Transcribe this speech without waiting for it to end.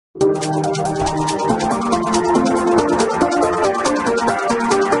In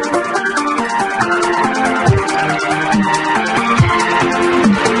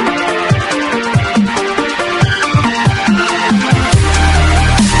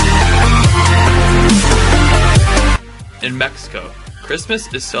Mexico,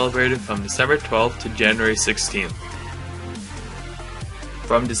 Christmas is celebrated from December 12th to January 16th.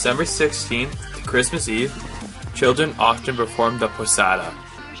 From December 16th to Christmas Eve, children often perform the posada.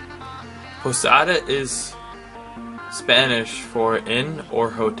 Posada is Spanish for inn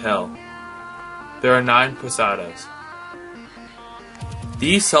or hotel. There are 9 posadas.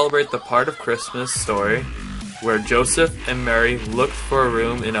 These celebrate the part of Christmas story where Joseph and Mary looked for a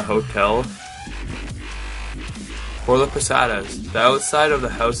room in a hotel. For the posadas, the outside of the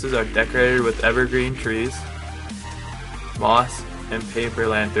houses are decorated with evergreen trees, moss, and paper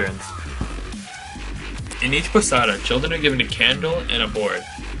lanterns. In each posada, children are given a candle and a board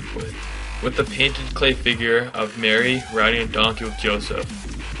with the painted clay figure of Mary riding a donkey with Joseph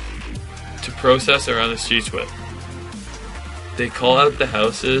to process around the streets with. They call out the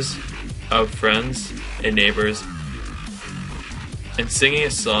houses of friends and neighbors and singing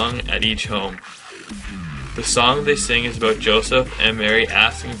a song at each home. The song they sing is about Joseph and Mary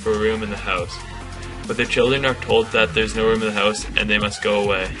asking for a room in the house, but the children are told that there's no room in the house and they must go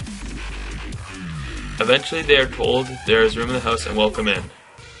away. Eventually they are told there is room in the house and welcome in.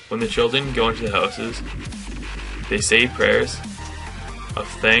 When the children go into the houses, they say prayers of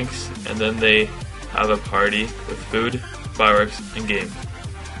thanks and then they have a party with food, fireworks, and games.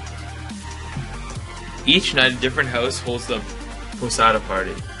 Each night a different house holds the posada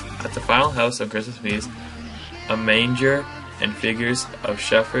party. At the final house on Christmas feast, a manger and figures of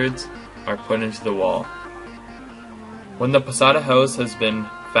shepherds are put into the wall. When the posada house has been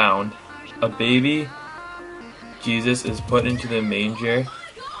found, a baby Jesus is put into the manger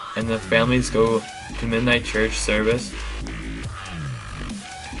and the families go to midnight church service.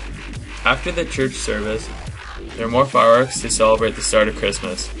 After the church service, there are more fireworks to celebrate the start of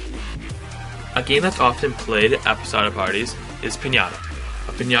Christmas. A game that's often played at posada parties is piñata.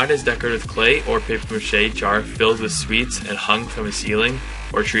 A piñata is decorated with clay or paper mache jar filled with sweets and hung from a ceiling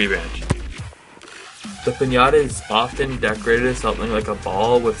or tree branch. The piñata is often decorated as something like a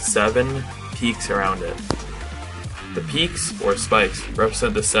ball with 7 peaks around it. The peaks, or spikes,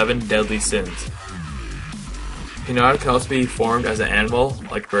 represent the 7 deadly sins. Piñata can also be formed as an animal,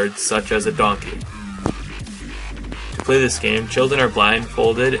 like birds, such as a donkey. To play this game, children are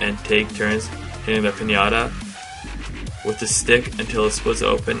blindfolded and take turns hitting the piñata with a stick until it splits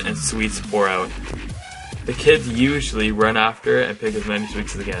open and sweets pour out. The kids usually run after it and pick as many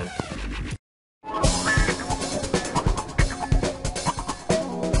sweets as they can.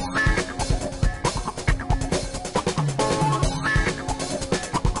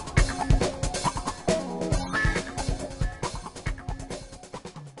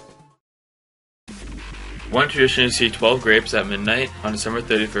 One tradition is to eat 12 grapes at midnight on December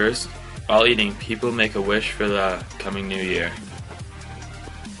 31st. While eating, people make a wish for the coming new year.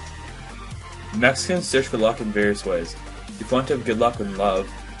 Mexicans search for luck in various ways. If you want to have good luck with love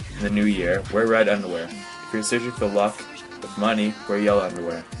in the new year, wear red underwear. If you're searching for luck with money, wear yellow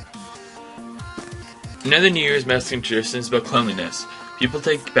underwear. Another New Year's Mexican tradition is about cleanliness. People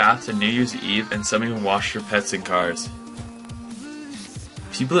take baths on New Year's Eve and some even wash their pets and cars.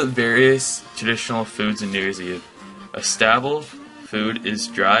 People eat various traditional foods on New Year's Eve. A staple food is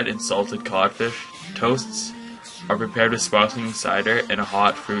dried and salted codfish. Toasts are prepared with sparkling cider, and a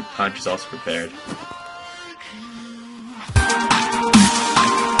hot fruit punch is also prepared.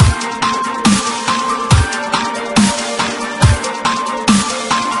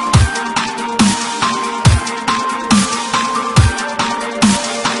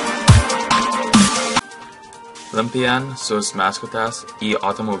 Limpian sus mascotas y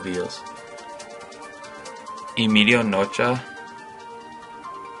automoviles. Y medianoche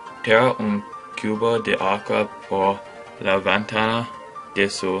tira un cubo de agua por la ventana de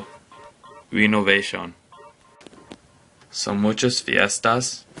su renovación. Son muchas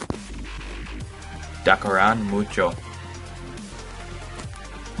fiestas. Decoran mucho.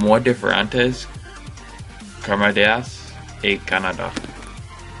 Muy diferentes Canadá y Canadá.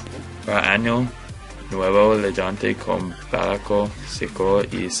 Para año nuevo elegante con barco seco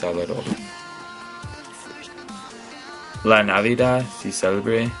y salado. La Navidad se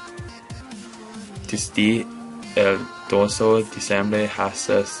celebra desde el 12 de diciembre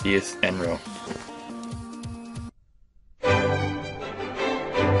hasta 6 de enero.